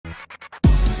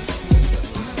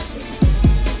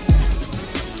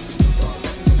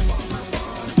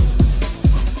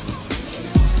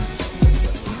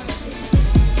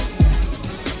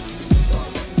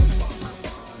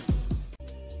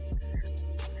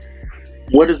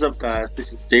What is up, guys?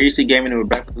 This is JC Gaming, and we're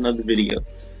back with another video.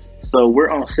 So we're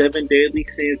on 7 Deadly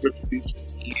Sins Retribution,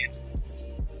 and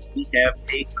we have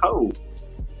a code.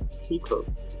 Key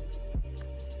code.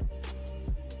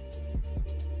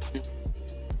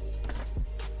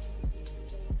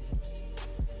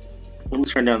 Let me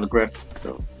turn down the graphics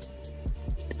so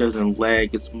it doesn't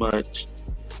lag as much.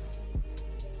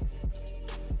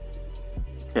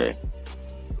 Okay.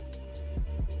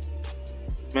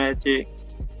 Magic.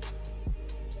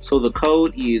 So the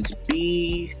code is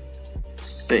be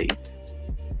safe.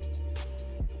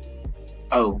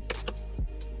 Oh,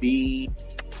 be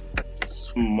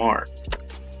smart.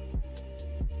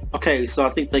 Okay, so I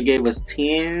think they gave us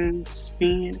 10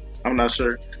 spins. I'm not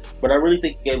sure, but I really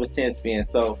think they gave us 10 spins.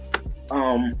 So,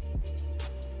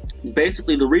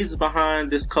 basically the reason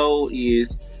behind this code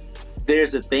is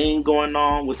there's a thing going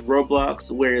on with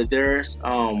Roblox where there's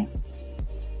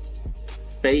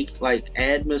fake like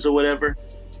admins or whatever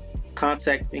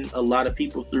contacting a lot of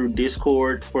people through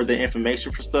Discord for their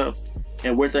information for stuff,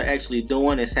 and what they're actually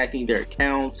doing is hacking their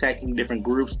accounts, hacking different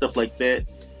groups, stuff like that,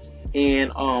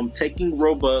 and taking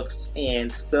Robux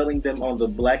and selling them on the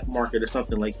black market or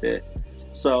something like that.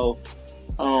 So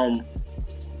trying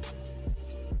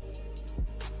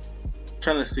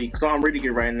to see, because I'm reading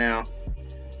it right now,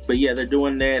 but yeah, they're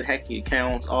doing that, hacking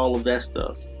accounts, all of that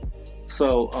stuff.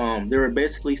 So they were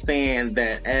basically saying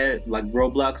that like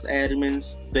Roblox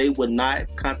admins, they would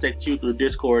not contact you through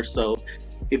Discord. So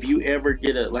if you ever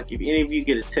get if any of you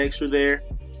get a text through there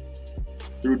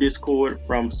through Discord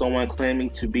from someone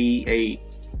claiming to be a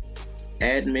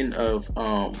admin of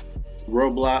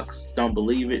Roblox, don't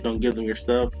believe it, don't give them your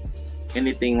stuff,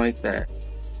 anything like that.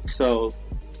 So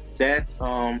that's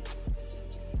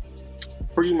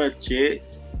pretty much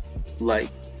it,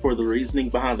 like, for the reasoning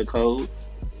behind the code.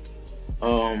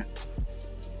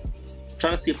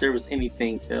 Trying to see if there was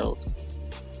anything else.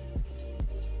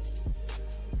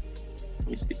 Let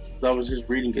me see. I was just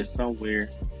reading it somewhere.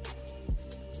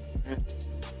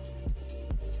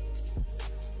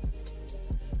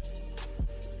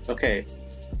 Okay,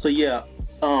 so yeah,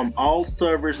 all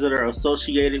servers that are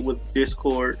associated with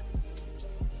Discord,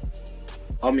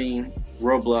 I mean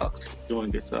Roblox, doing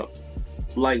this up.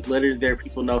 Like, letting their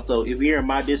people know. So if you're in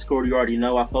my Discord, you already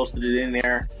know I posted it in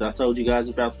there, so I told you guys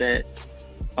about that.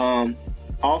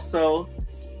 Also,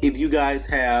 if you guys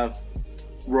have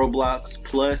Roblox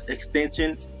Plus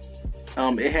extension,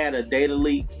 it had a data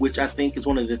leak, which I think is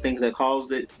one of the things that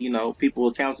caused it. You know, people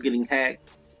accounts getting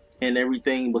hacked and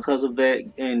everything because of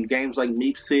that. And games like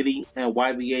Meep City and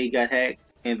YBA got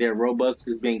hacked, and their Robux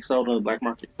is being sold on the black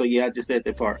market. So yeah, I just said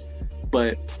that part.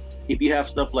 But if you have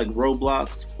stuff like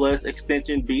Roblox Plus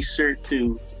extension, be sure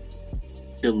to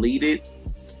delete it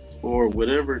or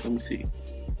whatever. Let me see.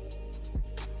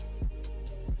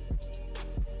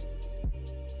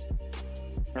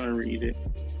 I'm trying to read it.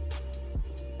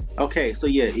 Okay, so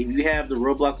yeah, if you have the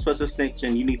Roblox Plus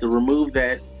extension, you need to remove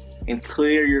that and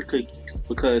clear your cookies,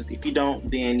 because if you don't,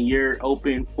 then you're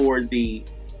open for the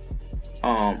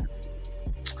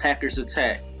hackers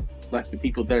attack, like the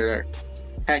people that are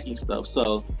hacking stuff.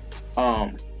 So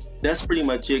that's pretty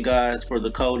much it, guys, for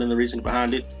the code and the reason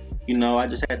behind it. You know, I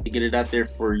just had to get it out there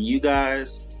for you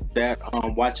guys that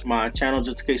watch my channel,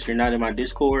 just in case you're not in my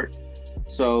Discord.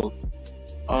 So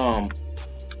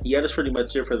yeah, that's pretty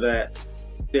much it for that.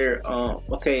 There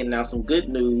okay, now some good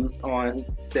news on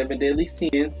 7 Deadly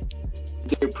Sins.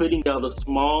 They're putting out a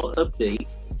small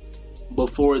update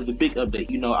before the big update.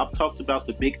 You know, I've talked about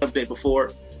the big update before,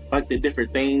 like the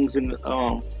different things and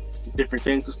different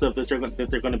things and stuff that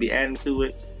they're going to be adding to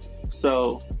it.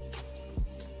 So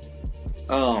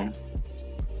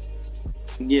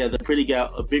yeah, they're putting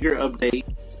out a bigger update,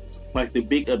 like the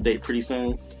big update, pretty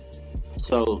soon.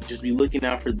 So just be looking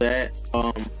out for that.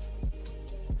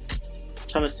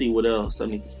 Trying to see what else I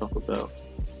need to talk about.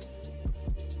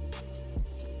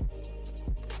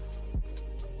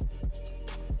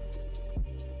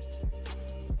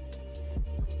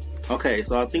 Okay,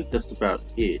 so I think that's about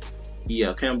it.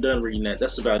 Yeah, okay, I'm done reading that.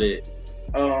 That's about it.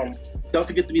 Don't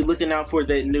forget to be looking out for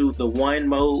that the one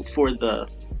mode for the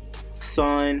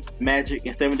Sun, Magic,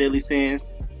 and 7 Deadly Sins,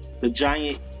 the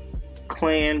giant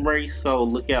clan race. So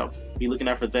look out, be looking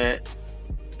out for that.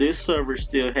 This server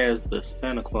still has the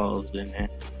Santa Claus in there.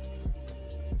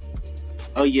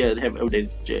 Oh yeah, they haven't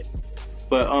updated it yet.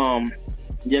 But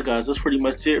yeah, guys, that's pretty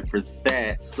much it for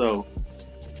that. So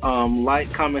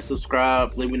like, comment,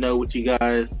 subscribe, let me know what you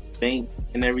guys think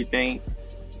and everything.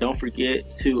 Don't forget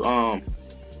to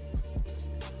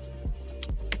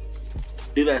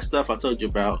do that stuff I told you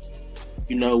about,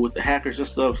 you know, with the hackers and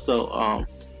stuff. So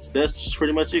that's just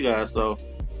pretty much it, guys. So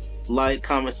like,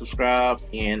 comment, subscribe,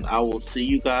 and I will see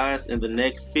you guys in the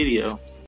next video.